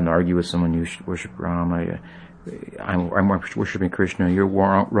to go out and argue with someone, you should worship Ram, I'm worshiping Krishna, you're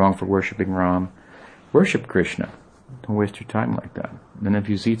wrong for worshiping Ram. Worship Krishna. Don't waste your time like that. Then if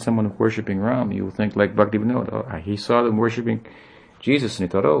you see someone worshiping Ram, you will think like Bhaktivinoda. He saw them worshiping Jesus and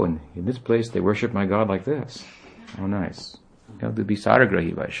he thought, and in this place they worship my God like this. Oh, nice. You have to be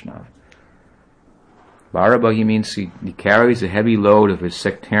Saragrahi Vaishnava. Bharabhahi means he carries a heavy load of his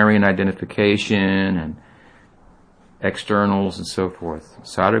sectarian identification and externals and so forth.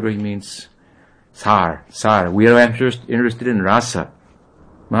 Saragrahi means Sar. We are interested in rasa.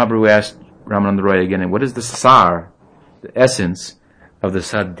 Mahaprabhu asked Ramananda Roy again, and what is the Sar, the essence of the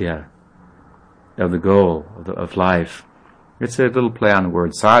sadhya, of the goal, of life? It's a little play on the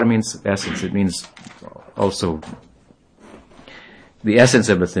word. Sar means essence. It means also the essence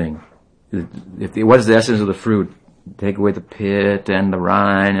of a thing. What is the essence of the fruit? Take away the pit and the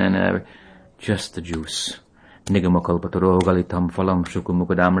rind and just the juice. Nigamakalpataro galitam phalam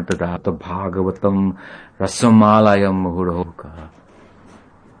shukumukadamritadata bhagavatam rasamalayam muhuroka.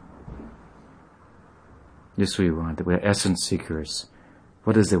 This we want. We're essence seekers.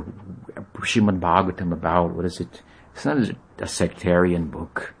 What is the Srimad Bhagavatam about? What is it? It's not a sectarian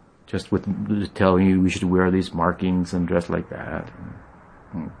book, just with telling you we should wear these markings and dress like that.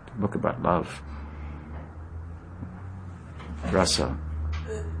 It's a book about love. Rasa.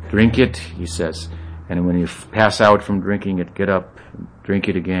 Drink it, he says. And when you pass out from drinking it, get up, drink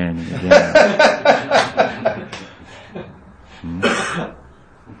it again and again.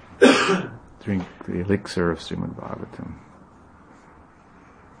 Drink the elixir of Srimad Bhagavatam.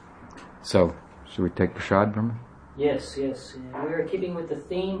 So, should we take prasad, Brahman? Yes. We are keeping with the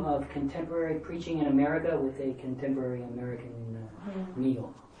theme of contemporary preaching in America with a contemporary American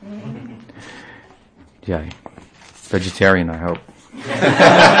meal. Yeah. Vegetarian, I hope.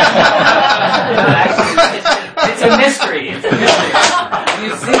 It's a mystery. You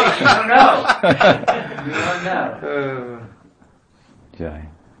see it, you don't know. Jai.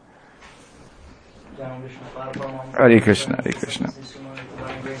 Hare Krishna, Hare Krishna.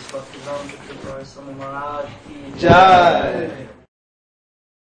 Jai.